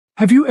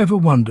Have you ever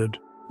wondered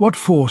what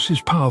force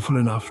is powerful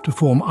enough to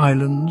form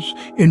islands,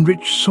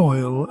 enrich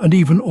soil, and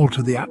even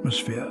alter the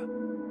atmosphere?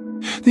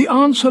 The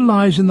answer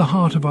lies in the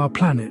heart of our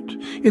planet,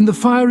 in the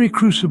fiery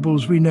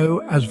crucibles we know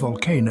as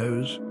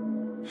volcanoes.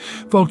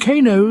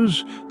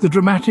 Volcanoes, the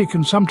dramatic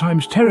and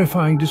sometimes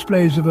terrifying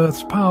displays of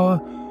Earth's power,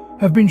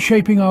 have been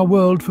shaping our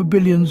world for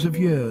billions of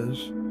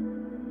years.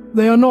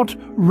 They are not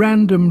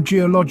random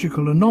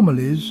geological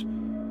anomalies,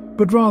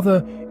 but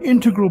rather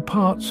integral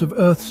parts of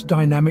Earth's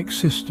dynamic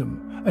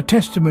system, a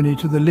testimony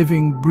to the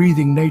living,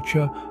 breathing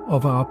nature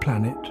of our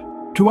planet.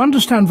 To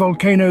understand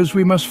volcanoes,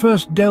 we must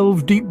first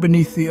delve deep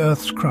beneath the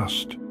Earth's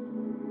crust.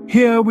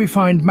 Here we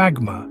find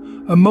magma,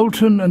 a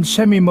molten and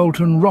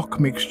semi-molten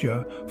rock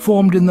mixture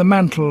formed in the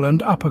mantle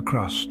and upper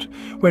crust.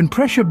 When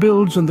pressure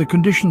builds and the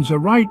conditions are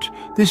right,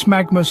 this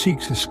magma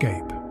seeks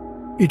escape.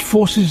 It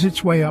forces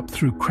its way up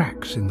through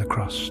cracks in the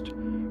crust,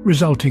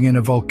 resulting in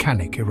a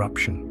volcanic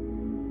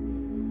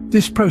eruption.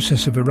 This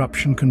process of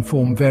eruption can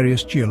form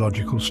various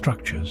geological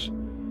structures.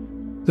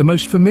 The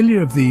most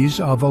familiar of these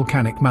are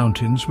volcanic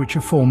mountains, which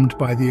are formed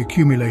by the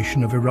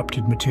accumulation of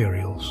erupted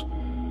materials.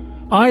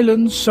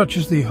 Islands, such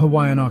as the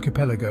Hawaiian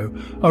archipelago,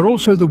 are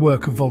also the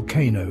work of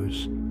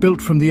volcanoes,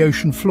 built from the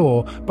ocean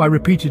floor by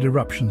repeated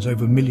eruptions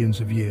over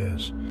millions of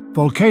years.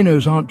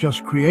 Volcanoes aren't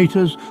just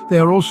creators, they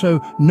are also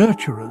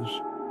nurturers.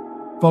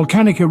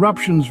 Volcanic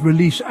eruptions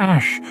release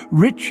ash,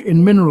 rich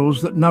in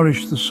minerals that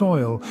nourish the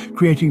soil,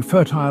 creating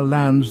fertile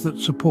lands that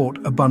support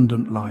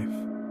abundant life.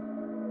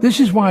 This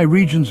is why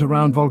regions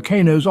around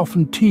volcanoes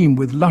often teem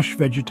with lush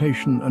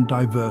vegetation and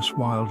diverse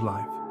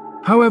wildlife.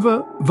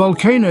 However,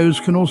 volcanoes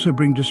can also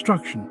bring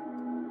destruction.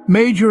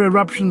 Major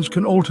eruptions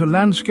can alter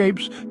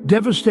landscapes,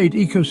 devastate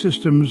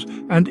ecosystems,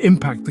 and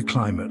impact the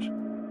climate.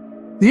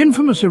 The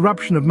infamous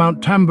eruption of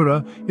Mount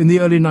Tambora in the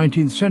early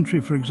 19th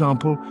century, for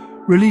example,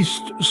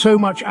 released so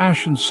much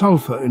ash and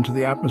sulfur into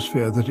the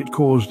atmosphere that it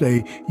caused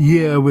a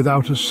year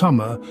without a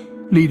summer,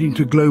 leading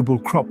to global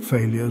crop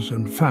failures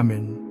and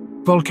famine.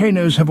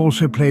 Volcanoes have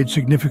also played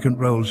significant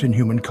roles in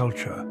human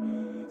culture.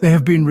 They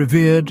have been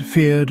revered,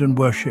 feared, and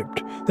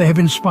worshipped. They have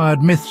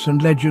inspired myths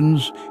and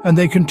legends, and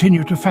they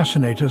continue to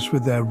fascinate us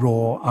with their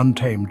raw,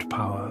 untamed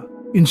power.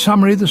 In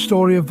summary, the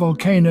story of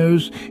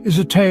volcanoes is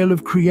a tale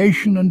of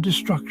creation and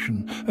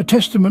destruction, a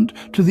testament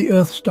to the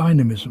Earth's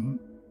dynamism.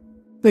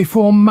 They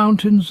form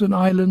mountains and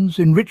islands,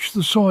 enrich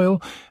the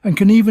soil, and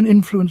can even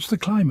influence the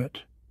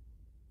climate.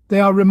 They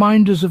are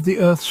reminders of the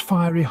Earth's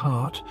fiery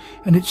heart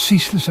and its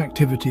ceaseless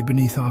activity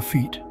beneath our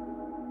feet.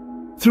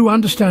 Through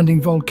understanding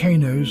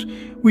volcanoes,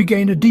 we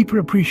gain a deeper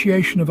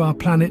appreciation of our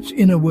planet's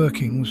inner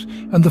workings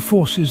and the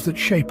forces that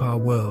shape our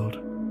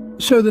world.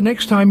 So the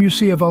next time you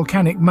see a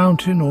volcanic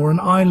mountain or an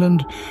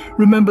island,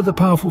 remember the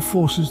powerful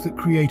forces that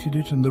created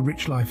it and the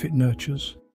rich life it nurtures.